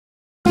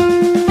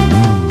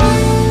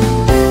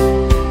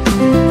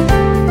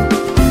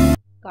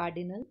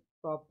Cardinal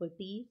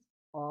properties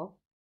of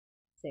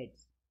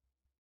sets.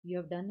 We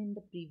have done in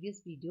the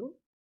previous video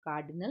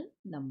cardinal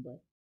number.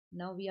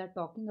 Now we are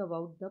talking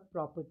about the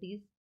properties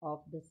of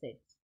the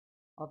sets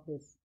of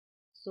this.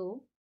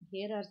 So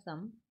here are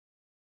some.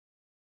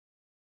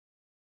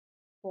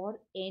 For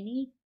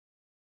any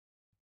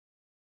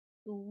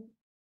two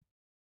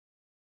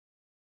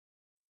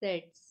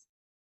sets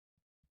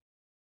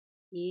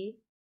A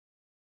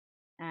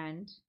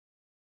and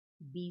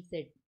B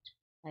set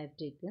I have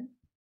taken.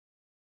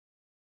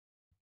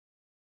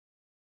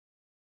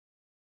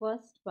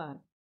 First part,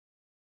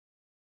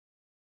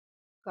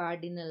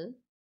 cardinal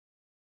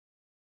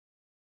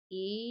A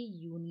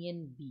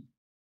union B.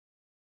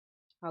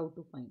 How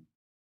to find?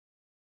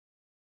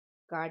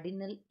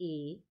 Cardinal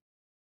A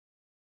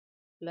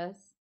plus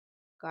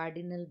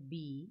cardinal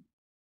B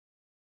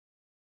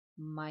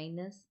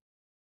minus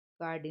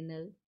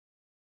cardinal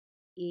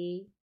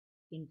A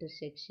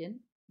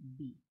intersection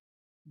B.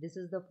 This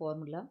is the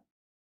formula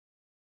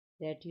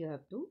that you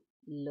have to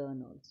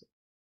learn also.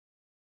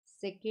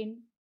 Second,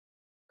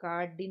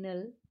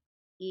 cardinal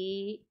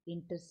A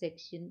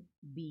intersection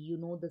B. You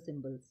know the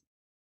symbols.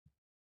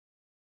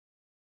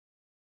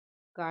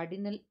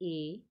 Cardinal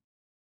A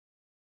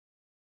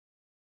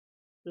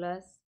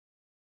plus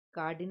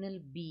cardinal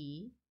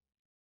B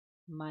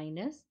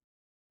minus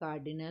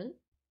cardinal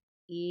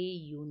A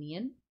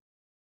union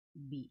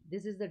B.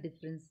 This is the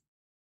difference.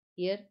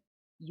 Here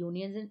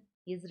union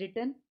is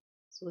written,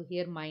 so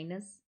here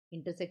minus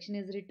intersection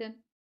is written.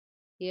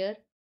 Here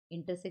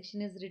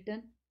intersection is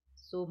written,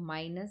 so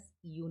minus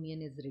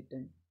union is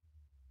written.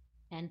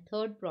 And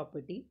third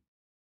property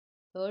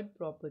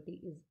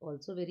is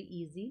also very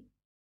easy.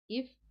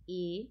 If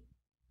A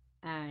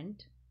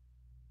and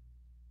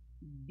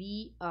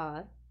B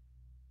are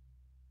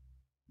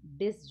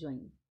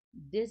disjoint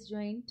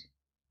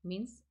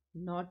means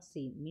not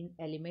same, means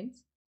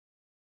elements,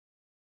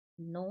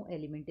 no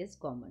element is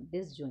common,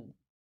 disjoint.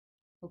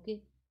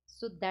 Okay,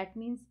 so that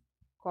means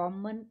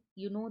common,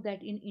 you know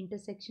that in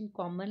intersection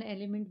common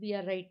element we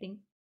are writing.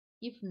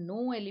 If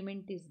no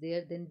element is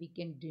there, then we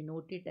can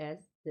denote it as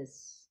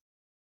this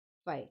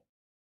 5.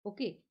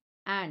 Okay,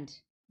 and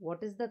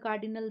what is the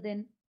cardinal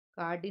then?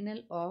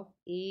 Cardinal of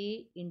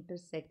A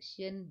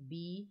intersection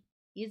B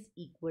is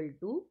equal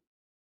to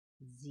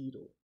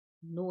 0.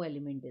 No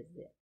element is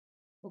there.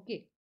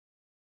 Okay,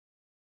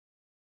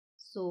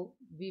 so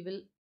we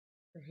will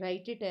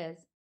write it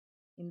as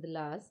in the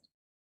last,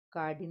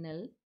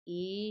 cardinal A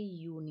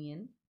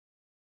union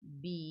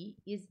B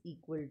is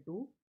equal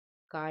to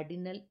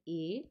cardinal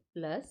A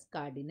plus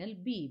cardinal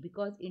B,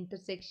 because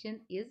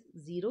intersection is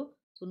 0,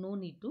 so no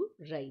need to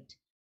write.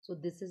 So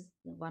this is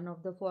one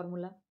of the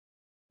formula.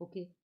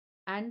 Okay,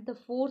 and the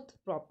fourth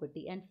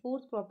property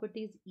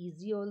is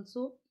easy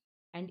also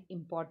and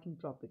important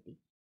property,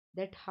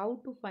 that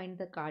how to find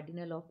the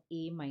cardinal of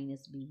A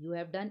minus B. You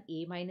have done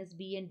A minus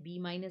B and B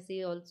minus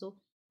A also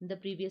in the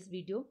previous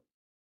video,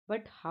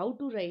 but how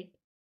to write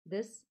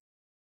this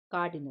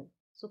cardinal?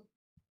 So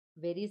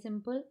very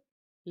simple,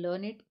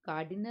 learn it.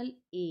 Cardinal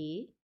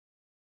A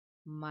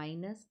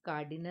minus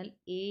cardinal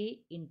A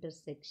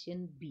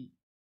intersection B.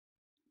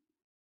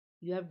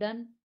 You have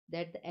done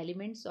that the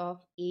elements of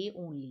A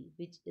only,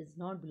 which is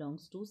not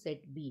belongs to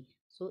set B.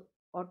 So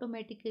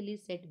automatically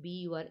set B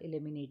you are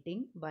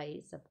eliminating by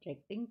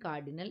subtracting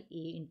cardinal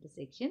A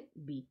intersection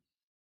B.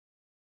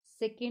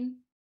 Second,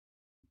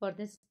 for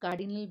this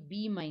cardinal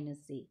B minus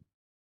A.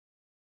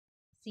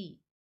 See,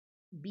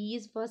 B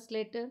is first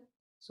letter,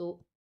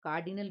 so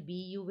cardinal B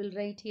you will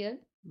write here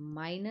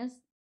minus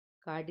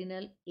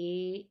cardinal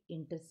A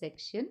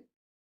intersection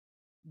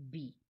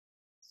B.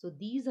 So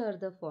these are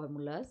the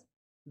formulas,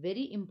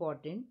 very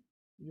important.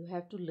 You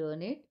have to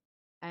learn it,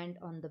 and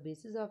on the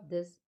basis of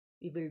this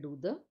we will do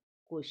the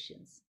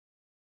questions.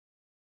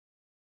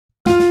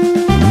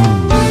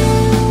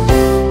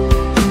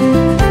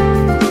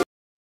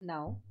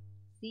 Now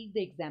see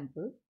the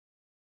example.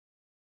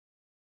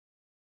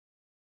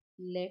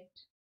 Let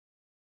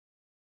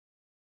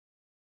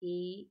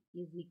A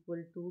is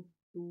equal to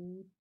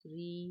 2,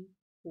 3,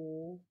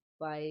 4,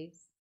 5,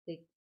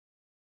 6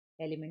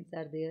 elements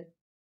are there.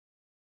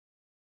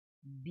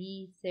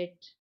 B set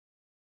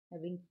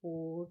having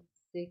 4,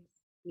 6,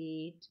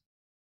 8,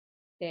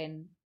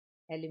 10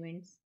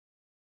 elements.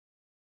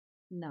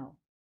 Now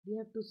we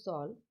have to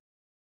solve.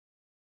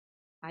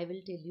 I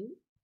will tell you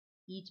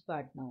each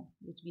part now,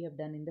 which we have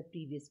done in the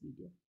previous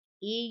video.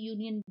 A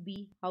union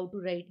B, how to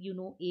write? You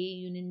know, A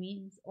union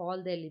means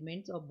all the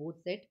elements of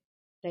both sets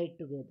write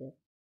together.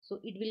 So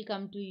it will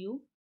come to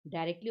you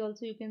directly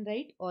also you can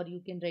write, or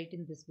you can write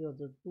in this way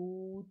also.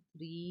 2,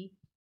 3,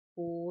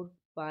 4,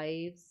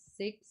 5,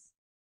 6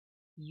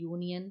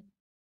 union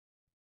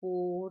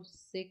 4,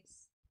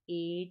 6,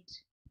 8,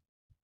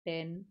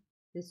 10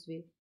 this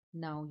way.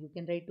 Now you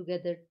can write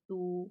together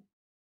 2,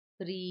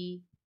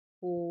 3,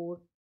 4,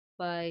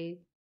 5,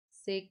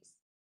 6,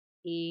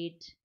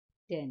 8,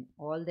 10.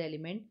 All the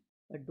element,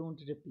 but don't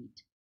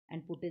repeat,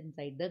 and put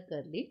inside the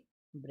curly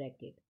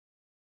bracket.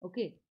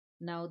 Okay.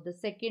 Now the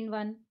second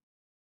one,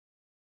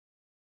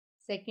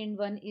 Second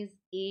one is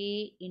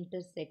A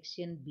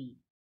intersection B.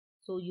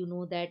 So you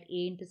know that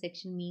A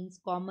intersection means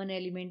common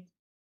element.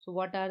 So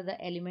what are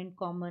the element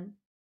common?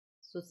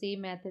 So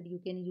same method you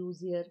can use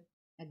here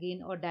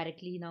again, or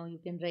directly now you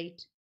can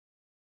write.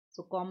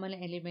 So common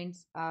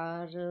elements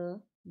are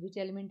which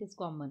element is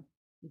common?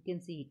 You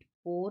can see it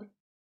 4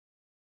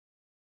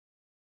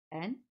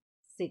 and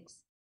 6.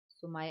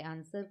 So my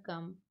answer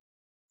come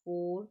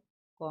 4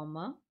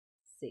 comma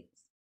 6.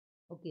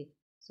 Okay,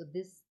 so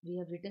this we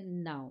have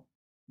written. Now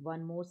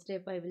one more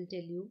step I will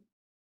tell you,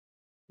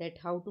 that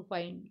how to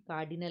find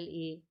cardinal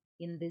A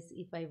in this.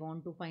 If I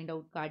want to find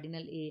out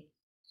cardinal A,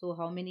 so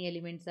how many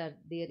elements are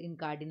there in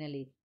cardinal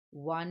A?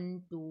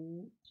 1,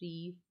 2,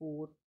 3,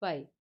 4,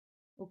 5.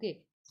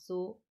 Okay,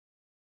 so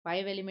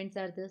 5 elements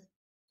are this.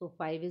 So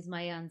 5 is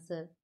my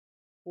answer.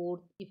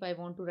 Fourth, if I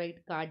want to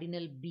write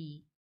cardinal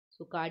B,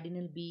 so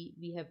cardinal B,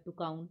 we have to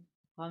count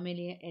how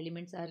many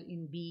elements are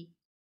in B.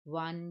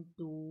 1,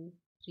 2,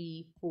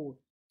 3, 4.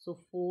 So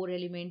 4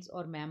 elements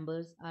or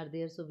members are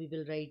there. So we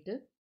will write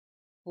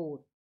 4.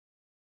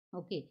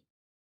 Okay.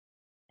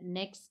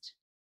 Next,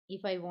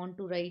 if I want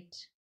to write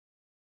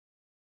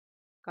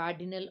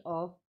cardinal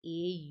of A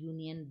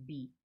union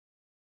B.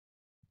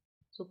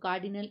 So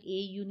cardinal A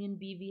union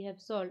B we have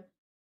solved,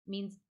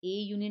 means A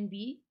union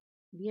B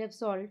we have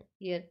solved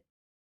here.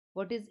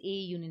 What is A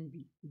union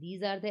B?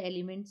 These are the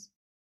elements.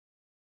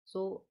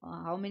 So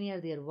how many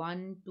are there?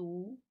 1,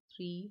 2,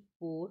 3,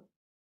 4,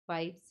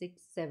 5,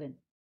 6, 7.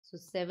 So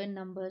 7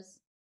 numbers.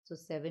 So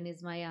 7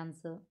 is my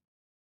answer.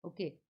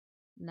 Okay.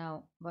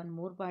 Now one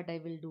more part I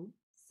will do.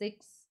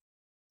 6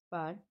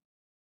 part,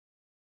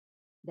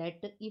 that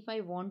if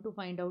I want to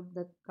find out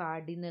the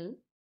cardinal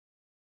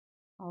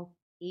of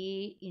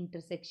A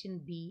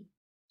intersection B,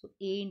 so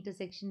A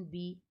intersection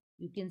B,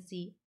 you can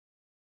see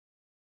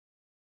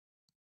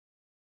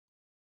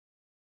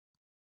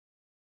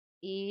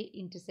A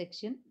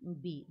intersection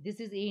B. This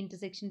is A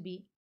intersection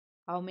B.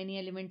 How many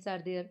elements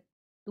are there?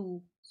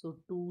 2. So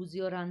 2 is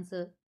your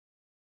answer.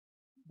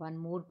 One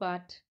more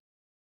part,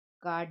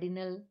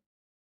 cardinal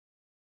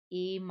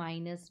A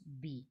minus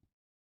B.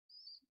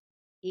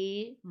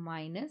 A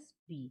minus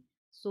B.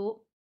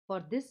 So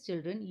for this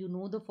children, you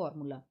know the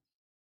formula.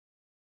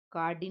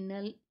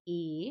 Cardinal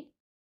A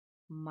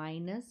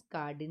minus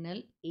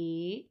cardinal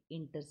A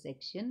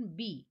intersection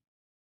B.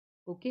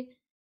 Okay.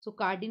 So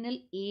cardinal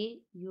A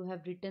you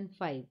have written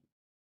 5.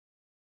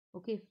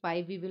 Okay,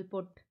 5 we will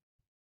put,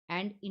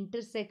 and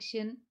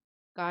intersection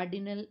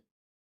cardinal,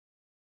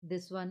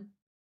 this one,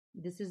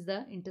 this is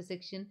the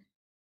intersection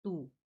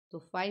 2.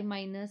 So 5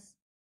 minus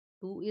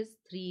 2 is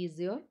 3 is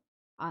your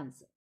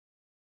answer.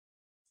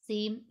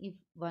 Same if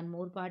one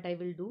more part I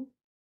will do,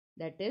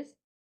 that is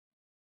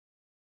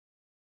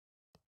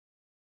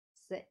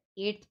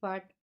eighth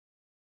part,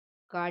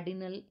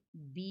 cardinal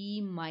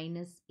B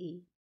minus A.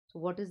 So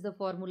what is the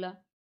formula?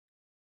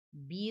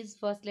 B is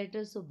first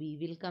letter, so B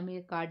will come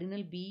here.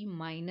 Cardinal B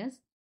minus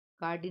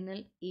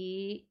cardinal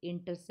A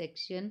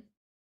intersection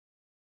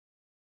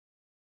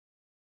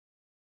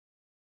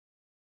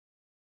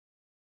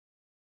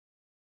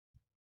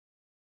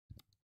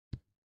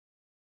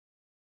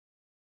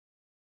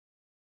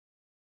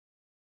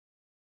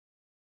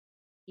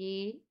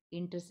A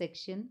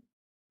intersection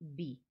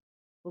B.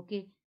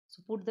 Okay,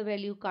 so put the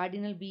value.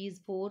 Cardinal B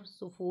is 4,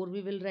 so 4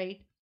 we will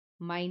write,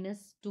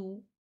 minus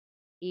 2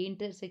 A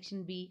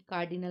intersection B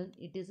cardinal,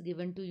 it is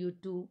given to you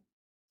 2,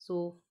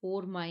 so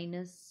 4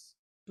 minus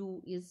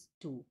 2 is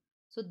 2.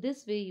 So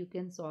this way you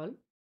can solve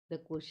the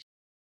question.